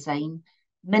enhancing the design,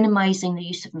 minimising the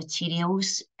use of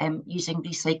materials, using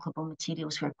recyclable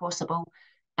materials where possible,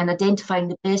 and identifying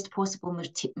the best possible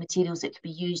materials that could be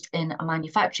used in a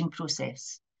manufacturing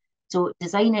process. So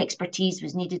design expertise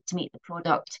was needed to make the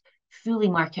product fully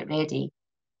market ready.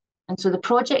 And so the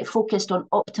project focused on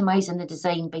optimising the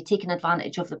design by taking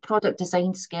advantage of the product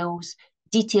design skills,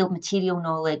 detailed material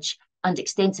knowledge, and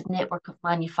extensive network of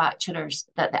manufacturers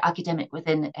that the academic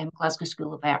within Glasgow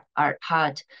School of Art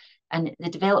had. And they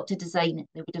developed a design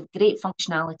that would have great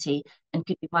functionality and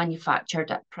could be manufactured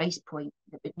at a price point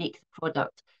that would make the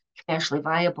product commercially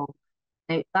viable.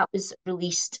 Now, that was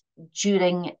released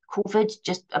during COVID,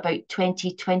 just about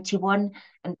 2021.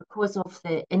 And because of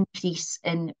the increase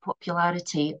in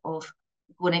popularity of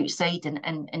going outside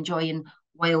and enjoying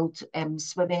wild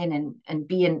swimming and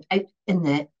being out in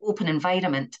the open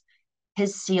environment,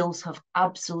 his sales have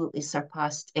absolutely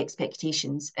surpassed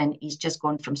expectations, and he's just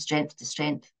gone from strength to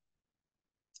strength.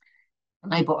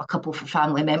 And I bought a couple for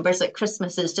family members at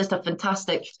Christmas. It's just a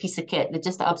fantastic piece of kit. They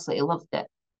just absolutely loved it.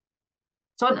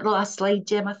 So on to the last slide,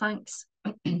 Gemma, thanks.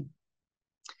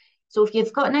 So if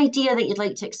you've got an idea that you'd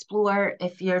like to explore,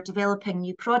 if you're developing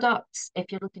new products,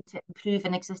 if you're looking to improve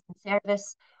an existing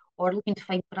service, or looking to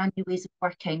find brand new ways of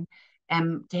working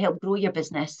to help grow your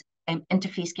business,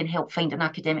 Interface can help find an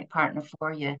academic partner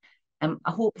for you. I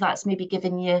hope that's maybe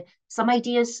given you some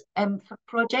ideas for the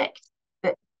project,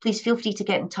 but please feel free to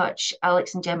get in touch.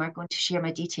 Alex and Gemma are going to share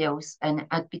my details, and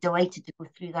I'd be delighted to go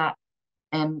through that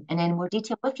in any more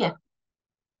detail with you.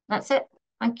 That's it.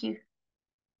 Thank you.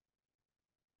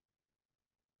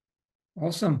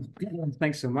 Awesome.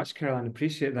 Thanks so much, Caroline.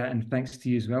 Appreciate that. And thanks to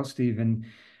you as well, Steve. And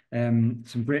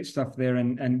some great stuff there.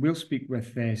 And we'll speak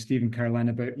with Steve and Caroline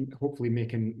about hopefully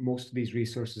making most of these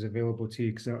resources available to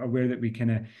you, because I'm aware that we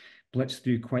kind of blitz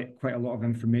through quite a lot of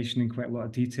information and quite a lot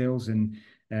of details. And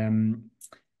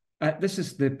this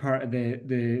is the part of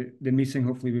the meeting,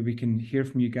 hopefully, where we can hear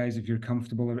from you guys if you're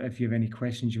comfortable, or if you have any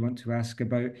questions you want to ask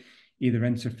about either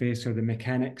Interface or the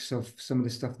mechanics of some of the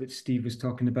stuff that Steve was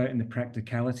talking about, and the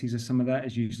practicalities of some of that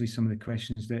is usually some of the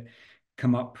questions that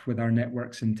come up with our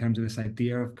networks in terms of this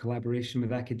idea of collaboration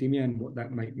with academia and what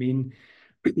that might mean.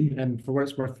 And for what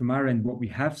it's worth, from our end, what we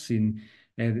have seen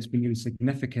that's been really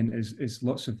significant is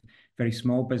lots of very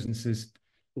small businesses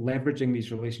leveraging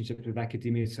these relationships with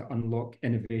academia to unlock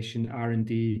innovation,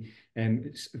 R&D,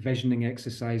 visioning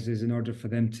exercises in order for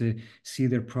them to see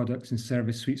their products and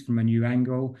service suites from a new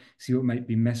angle, see what might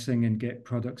be missing, and get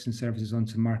products and services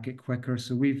onto market quicker.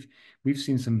 So we've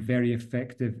seen some very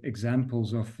effective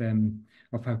examples of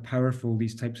how powerful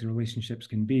these types of relationships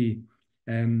can be.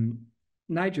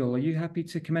 Nigel, are you happy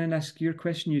to come in and ask your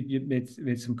question? You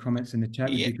made some comments in the chat.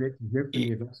 It would be great to hear from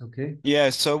you, if that's okay. Yeah,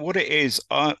 so what it is,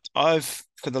 I've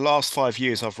for the last 5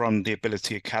 years, I've run the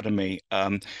Ability Academy.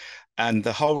 And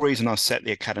the whole reason I set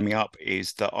the Academy up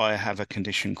is that I have a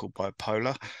condition called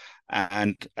bipolar.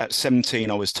 And at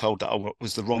 17, I was told that I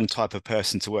was the wrong type of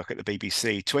person to work at the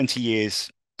BBC. 20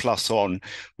 years plus on,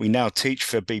 we now teach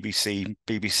for BBC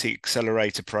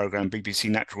Accelerator Programme, BBC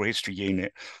Natural History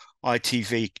Unit,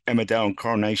 ITV, Emmerdale and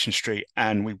Coronation Street,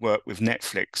 and we work with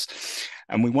Netflix.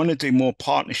 And we want to do more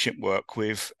partnership work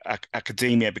with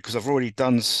academia, because I've already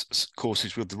done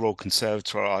courses with the Royal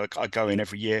Conservatoire. I go in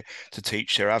every year to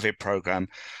teach their AVID programme,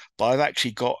 but I've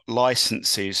actually got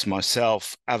licenses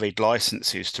myself, AVID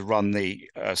licenses, to run the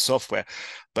software.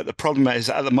 But the problem is,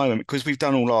 at the moment, because we've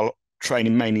done all our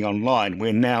training mainly online,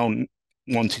 we're now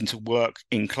wanting to work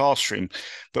in classroom,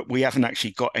 but we haven't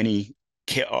actually got any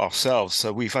kit ourselves.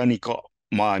 So we've only got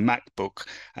my MacBook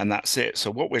and that's it.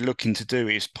 So what we're looking to do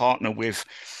is partner with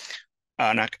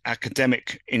an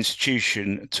academic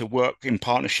institution to work in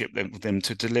partnership with them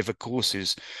to deliver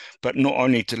courses, but not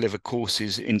only deliver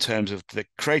courses in terms of the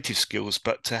creative skills,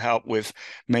 but to help with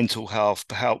mental health,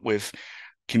 to help with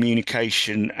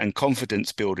communication and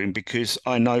confidence building, because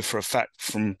I know for a fact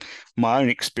from my own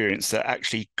experience that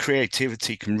actually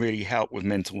creativity can really help with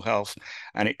mental health,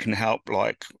 and it can help,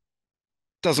 like,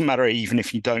 doesn't matter even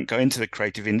if you don't go into the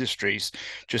creative industries,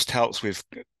 just helps with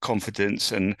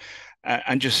confidence and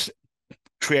just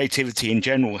creativity in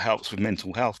general helps with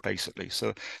mental health, basically.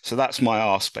 So that's my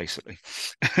ask, basically.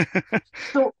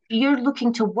 So you're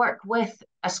looking to work with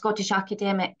a Scottish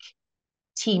academic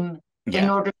team in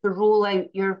order to roll out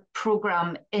your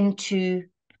programme into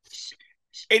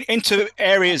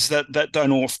areas that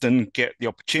don't often get the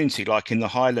opportunity, like in the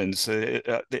Highlands.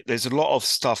 There's a lot of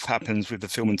stuff happens with the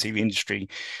film and TV industry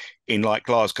in like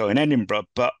Glasgow and Edinburgh,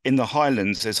 but in the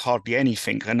Highlands there's hardly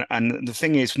anything. And the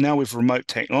thing is, now with remote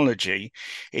technology,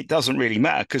 it doesn't really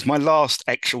matter, because my last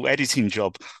actual editing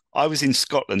job, I was in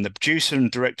Scotland, the producer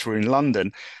and director were in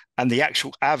London, and the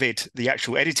actual AVID, the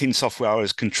actual editing software I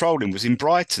was controlling, was in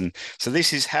Brighton. So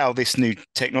this is how this new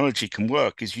technology can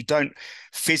work, is you don't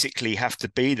physically have to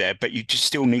be there, but you just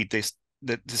still need the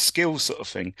skills, sort of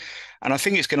thing. And I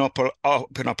think it's going to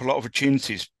open up a lot of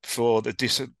opportunities for the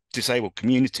disabled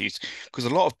communities, because a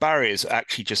lot of barriers are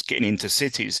actually just getting into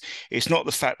cities. It's not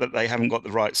the fact that they haven't got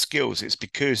the right skills, it's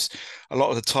because a lot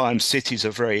of the time cities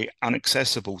are very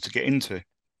inaccessible to get into.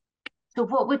 So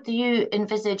what would you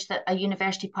envisage that a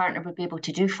university partner would be able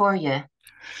to do for you?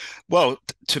 Well,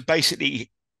 to basically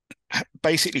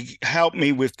help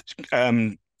me with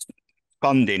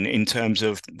funding in terms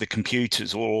of the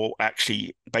computers, or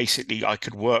actually basically I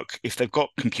could work, if they've got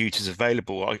computers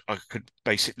available, I could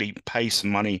basically pay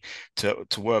some money to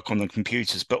work on the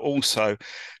computers, but also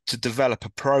to develop a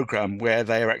program where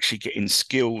they are actually getting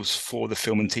skills for the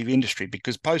film and TV industry.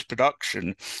 Because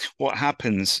post-production, what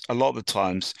happens a lot of the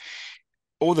times,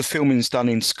 all the filming is done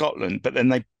in Scotland, but then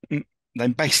they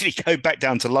basically go back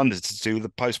down to London to do the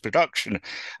post-production.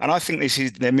 And I think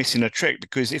they're missing a trick,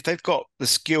 because if they've got the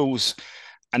skills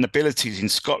and abilities in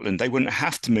Scotland, they wouldn't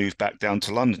have to move back down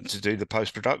to London to do the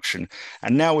post-production.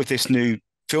 And now with this new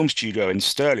film studio in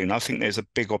Stirling, I think there's a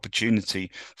big opportunity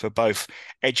for both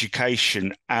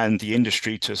education and the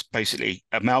industry to basically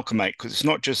amalgamate, because it's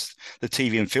not just the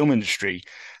TV and film industry.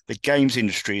 The games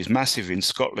industry is massive in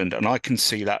Scotland, and I can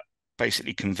see that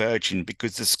basically converging,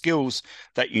 because the skills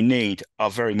that you need are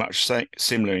very much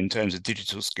similar in terms of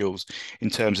digital skills, in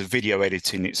terms of video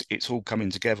editing. It's all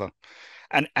coming together.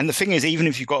 And the thing is, even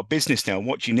if you've got a business now,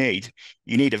 what you need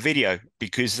a video,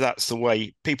 because that's the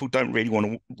way people don't really want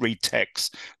to read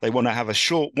text. They want to have a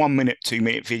short 1 minute, 2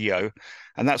 minute video.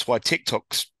 And that's why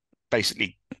TikTok's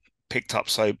basically picked up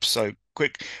so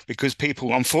quick, because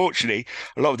people, unfortunately,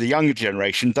 a lot of the younger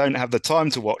generation don't have the time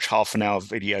to watch half an hour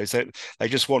videos. They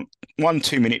just want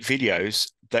 1-2 minute videos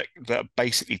that are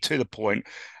basically to the point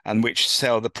and which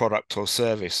sell the product or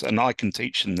service, and I can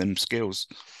teach them skills.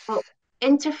 Well,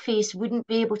 Interface wouldn't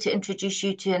be able to introduce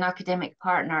you to an academic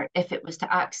partner if it was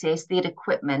to access their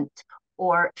equipment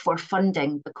or for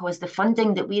funding, because the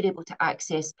funding that we're able to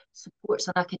access supports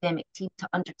an academic team to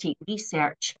undertake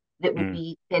research that would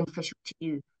be beneficial to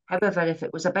you. However, if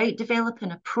it was about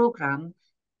developing a programme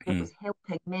that was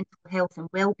helping mental health and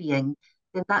well-being,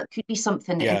 then that could be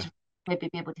something that maybe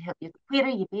be able to help you. Where are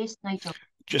you based, Nigel?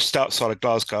 Just outside of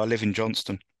Glasgow. I live in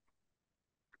Johnston.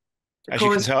 As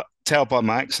you can tell by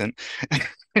my accent.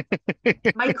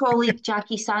 My colleague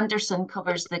Jackie Sanderson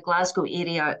covers the Glasgow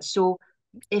area. So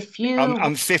if you...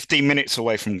 I'm 15 minutes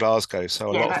away from Glasgow,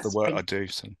 so a lot of the work fine. I do.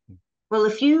 So. Well,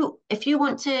 if you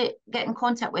want to get in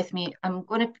contact with me,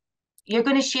 you're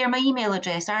going to share my email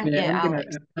address, aren't you,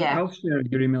 Alex? I'll share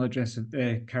your email address,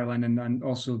 Caroline, and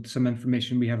also some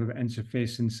information we have about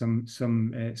Interface and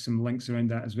some links around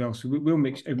that as well. So we'll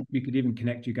we could even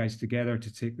connect you guys together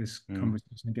to take this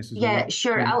conversation, I guess. Yeah,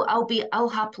 sure. I'll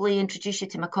happily introduce you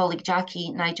to my colleague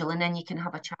Jackie, Nigel, and then you can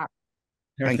have a chat.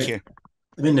 Perfect. Thank you.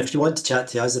 I mean, if you want to chat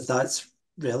to us, if that's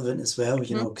relevant as well,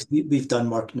 you know, because we've done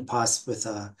work in the past with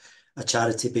a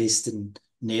charity based in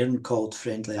Nairn called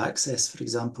Friendly Access, for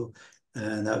example.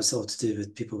 And that was all to do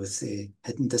with people with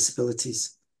hidden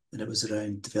disabilities. And it was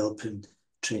around developing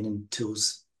training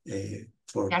tools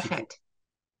for people.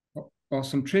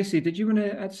 Awesome. Tracy, did you want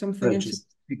to add something? It'd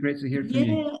be great to hear from you.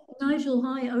 Yeah, Nigel,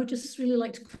 hi. I would just really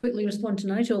like to quickly respond to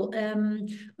Nigel. I'm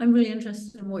really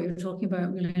interested in what you're talking about.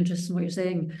 I'm really interested in what you're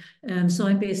saying. So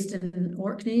I'm based in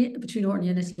Orkney, between Orkney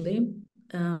and Italy,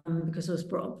 because I was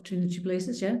brought up between the two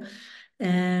places,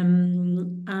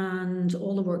 and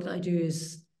all the work that I do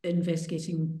is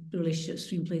investigating the relationships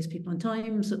between place, people, and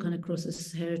time, so it kind of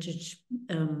crosses heritage,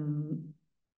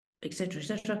 etc.,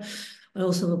 etc. I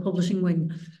also have a publishing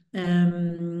wing.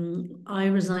 I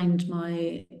resigned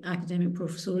my academic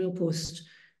professorial post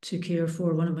to care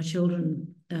for one of my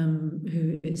children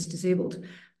who is disabled,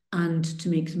 and to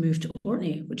make the move to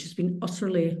Orkney, which has been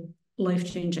utterly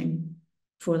life-changing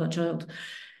for that child.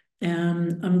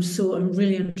 I'm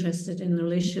really interested in the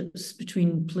relationships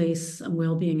between place and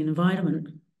well-being and environment.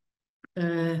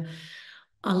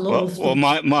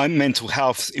 My mental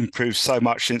health improved so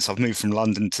much since I've moved from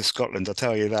London to Scotland, I'll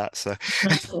tell you that. So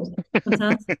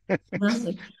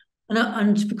fantastic.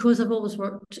 And because I've always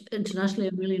worked internationally,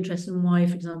 I'm really interested in why,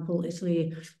 for example,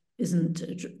 Italy isn't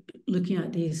looking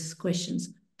at these questions.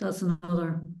 That's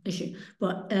another issue.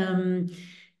 But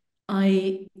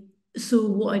so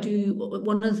what I do,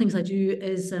 one of the things I do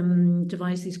is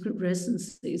devise these group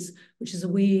residencies, which is a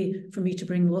way for me to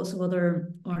bring lots of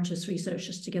other artists,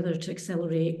 researchers together to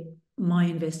accelerate my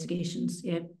investigations,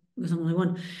 because I'm only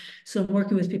one. So I'm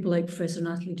working with people like Professor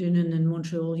Natalie Doonan in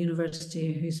Montreal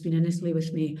University, who's been in Italy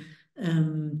with me,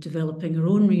 developing her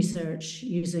own research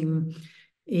using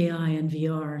AI and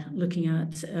VR, looking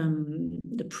at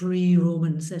the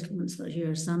pre-Roman settlements that are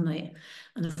here, Samnite.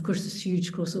 And of course, there's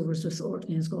huge crossovers with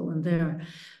Orkney and Scotland there.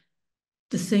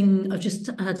 I've just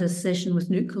had a session with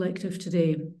Nuke Collective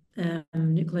today,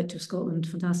 New Collective Scotland,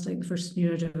 fantastic, the first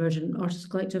neurodivergent artist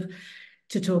collective,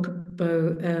 to talk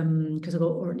about, because I got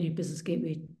Orkney Business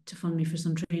Gateway to fund me for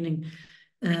some training,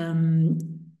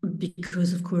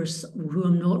 because of course who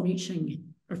I'm not reaching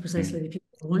are precisely the people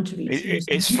I want to reach.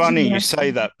 It's funny you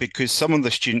say that, because some of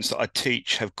the students that I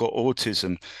teach have got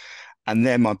autism, and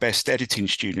they're my best editing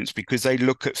students because they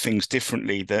look at things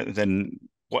differently than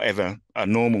whatever a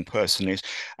normal person is.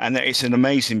 And it's an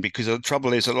amazing, because the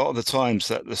trouble is a lot of the times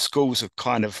that the schools have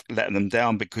kind of let them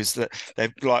down, because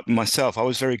they've, like myself, I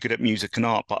was very good at music and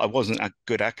art, but I wasn't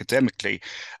good academically.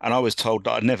 And I was told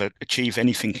that I'd never achieve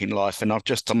anything in life. And I've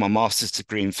just done my master's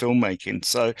degree in filmmaking.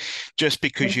 So just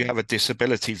because you have a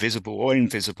disability, visible or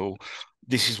invisible,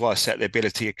 this is why I set the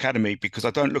Ability Academy, because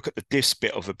I don't look at the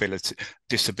bit of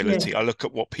disability. Yeah. I look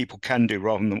at what people can do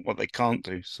rather than what they can't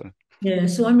do. So. Yeah,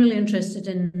 so I'm really interested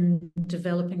in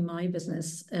developing my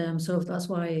business. So that's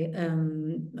why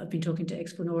I've been talking to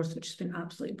Expo North, which has been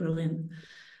absolutely brilliant.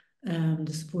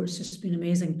 The support's just been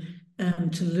amazing,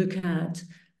 to look at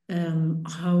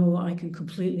how I can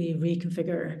completely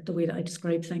reconfigure the way that I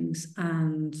describe things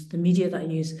and the media that I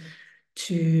use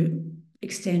to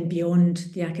extend beyond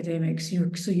the academics.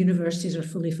 So universities are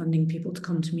fully funding people to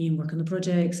come to me and work on the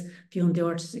projects, beyond the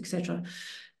artists, etc.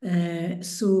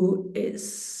 So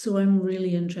I'm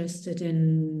really interested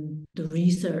in the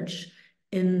research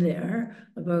in there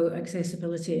about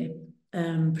accessibility,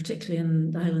 particularly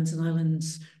in the Highlands and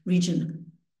Islands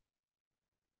region,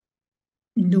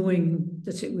 knowing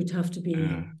that it would have to be,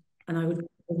 and I would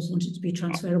always want it to be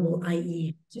transferable,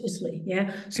 i.e. to Italy.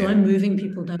 Yeah. So I'm moving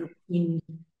people down between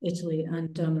Italy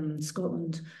and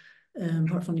Scotland,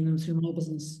 part funding them through my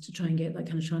business to try and get that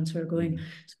kind of transfer going.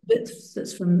 So the bit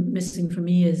that's missing for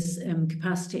me is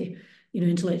capacity,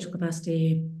 intellectual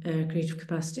capacity, creative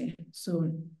capacity.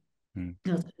 So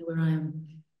that's where I am.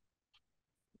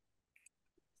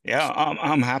 Yeah,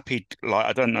 I'm happy. Like,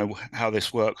 I don't know how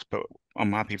this works, but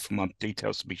I'm happy for my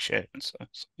details to be shared. So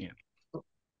yeah.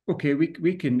 Okay,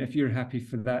 we can, if you're happy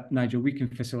for that, Nigel, we can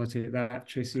facilitate that.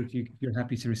 Tracy, if you're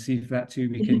happy to receive that too,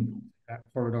 we can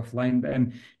forward offline.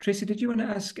 But Tracy, did you want to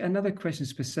ask another question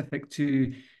specific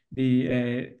to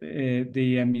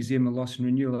the Museum of Loss and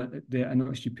Renewal? I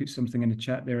noticed you put something in the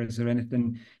chat there. Is there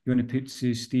anything you want to put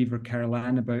to Steve or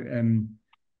Caroline about?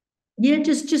 Yeah,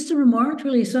 just a remark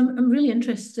really. So I'm really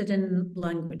interested in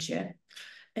language. Yeah,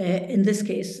 in this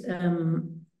case,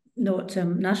 not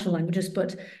national languages,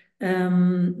 but.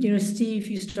 Steve,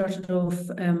 you started off,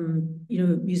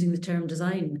 using the term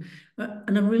design,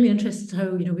 and I'm really interested how,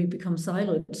 we've become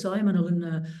siloed. So I'm an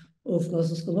alumna of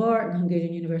Glasgow School of Art and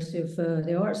Hungarian University of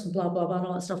the Arts and blah, blah, blah, and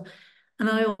all that stuff. And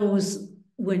I always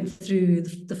went through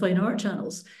the fine art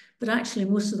channels, but actually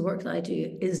most of the work that I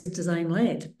do is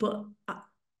design-led. But,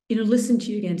 listening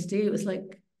to you again today, it was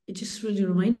like, it just really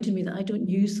reminded me that I don't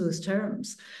use those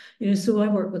terms. So I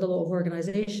work with a lot of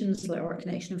organisations like Art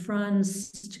Connection in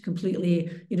France to completely,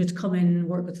 to come in and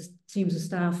work with teams of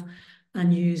staff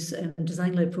and use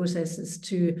design-led processes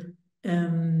to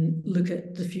look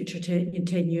at the future in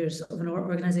 10 years of an art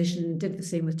organisation. Did the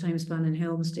same with Timespan in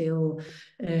Helmsdale,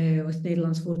 with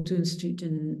Nederlands Photo Institute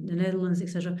in the Netherlands,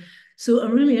 etc. So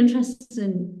I'm really interested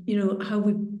in, how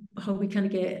we kind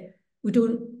of get, we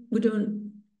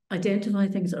don't identify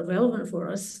things that are relevant for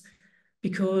us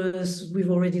because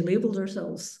we've already labelled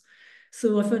ourselves.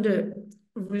 So I found it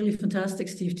really fantastic,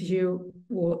 Steve, to hear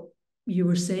what you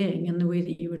were saying and the way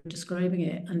that you were describing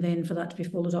it, and then for that to be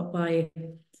followed up by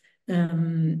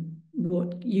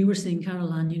what you were saying,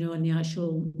 Caroline, and the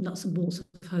actual nuts and bolts of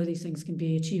how these things can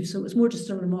be achieved. So it was more just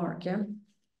a remark, yeah?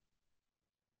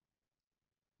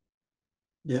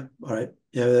 Yeah, all right.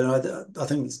 Yeah, I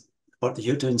think what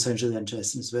you're doing sounds really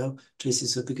interesting as well, Tracy,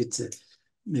 so it'd be good to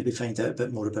maybe find out a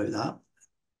bit more about that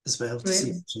as well, to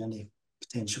see if there's any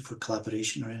potential for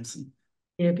collaboration or anything.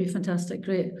 Yeah, it'd be fantastic,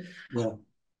 great. Yeah.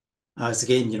 As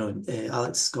again,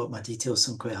 Alex got my details,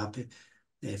 so I'm quite happy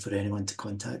for anyone to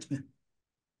contact me.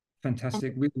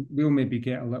 Fantastic. We'll maybe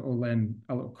get a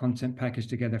little content package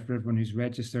together for everyone who's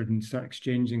registered and start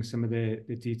exchanging some of the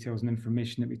details and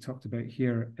information that we talked about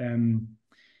here.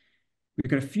 We've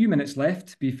got a few minutes left.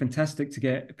 It'd be fantastic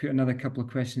to put another couple of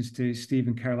questions to Steve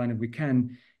and Caroline if we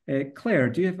can. Claire,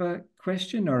 do you have a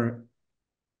question, or are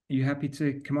you happy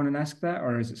to come on and ask that,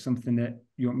 or is it something that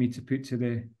you want me to put to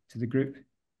the group?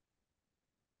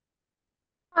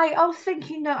 I was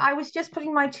thinking, I was just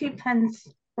putting my 2 pence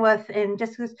worth in,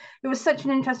 just because it was such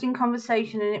an interesting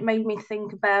conversation and it made me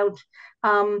think about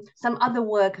some other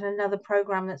work and another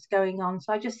program that's going on.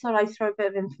 So I just thought I'd throw a bit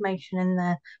of information in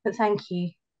there, but thank you.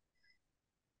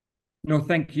 No,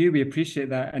 thank you. We appreciate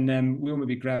that. And we'll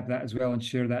maybe grab that as well and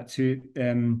share that too.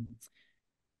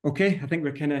 Okay, I think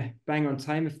we're kind of bang on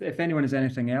time. If anyone has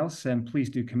anything else, please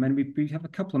do come in. We have a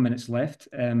couple of minutes left.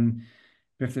 But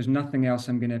if there's nothing else,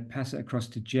 I'm going to pass it across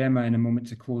to Gemma in a moment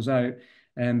to close out.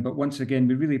 But once again,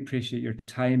 we really appreciate your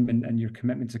time and your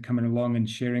commitment to coming along and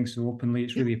sharing so openly.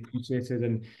 It's really appreciated.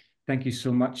 And thank you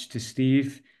so much to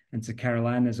Steve and to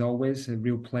Caroline, as always. A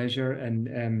real pleasure.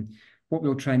 And what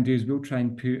we'll try and do is we'll try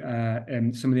and put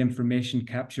some of the information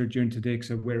captured during today,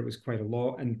 because I'm aware it was quite a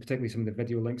lot, and particularly some of the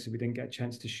video links that we didn't get a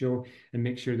chance to show, and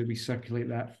make sure that we circulate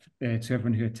that to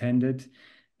everyone who attended.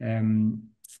 And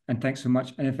thanks so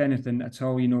much. And if anything at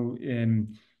all, the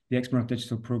Expo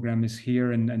Digital program is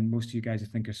here, and most of you guys, I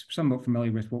think, are somewhat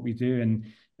familiar with what we do. And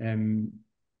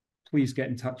please get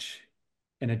in touch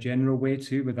in a general way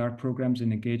too with our programs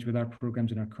and engage with our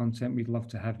programs and our content. We'd love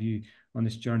to have you on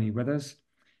this journey with us.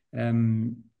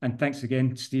 And thanks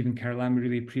again, Steve and Caroline. We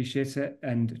really appreciate it.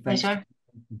 And thanks for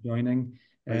joining.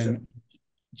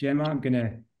 Gemma, I'm going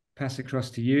to pass across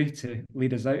to you to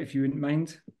lead us out, if you wouldn't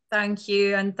mind. Thank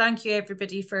you. And thank you,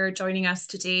 everybody, for joining us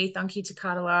today. Thank you to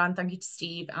Caroline, thank you to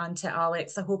Steve and to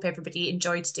Alex. I hope everybody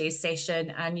enjoyed today's session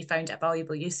and you found it a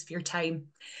valuable use of your time.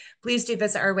 Please do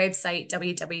visit our website,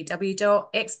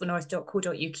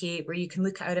 www.exponorth.co.uk, where you can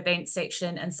look at our events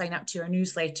section and sign up to our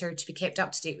newsletter to be kept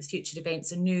up to date with future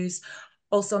events and news.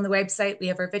 Also on the website, we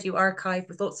have our video archive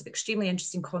with lots of extremely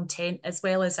interesting content, as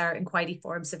well as our inquiry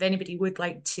forms. If anybody would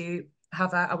like to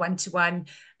have a one-to-one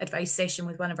advice session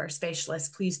with one of our specialists,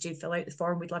 please do fill out the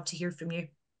form. We'd love to hear from you.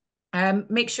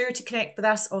 Make sure to connect with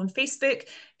us on Facebook,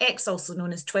 X, also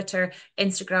known as Twitter,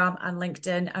 Instagram and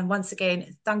LinkedIn. And once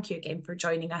again, thank you again for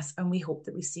joining us, and we hope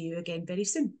that we see you again very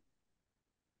soon.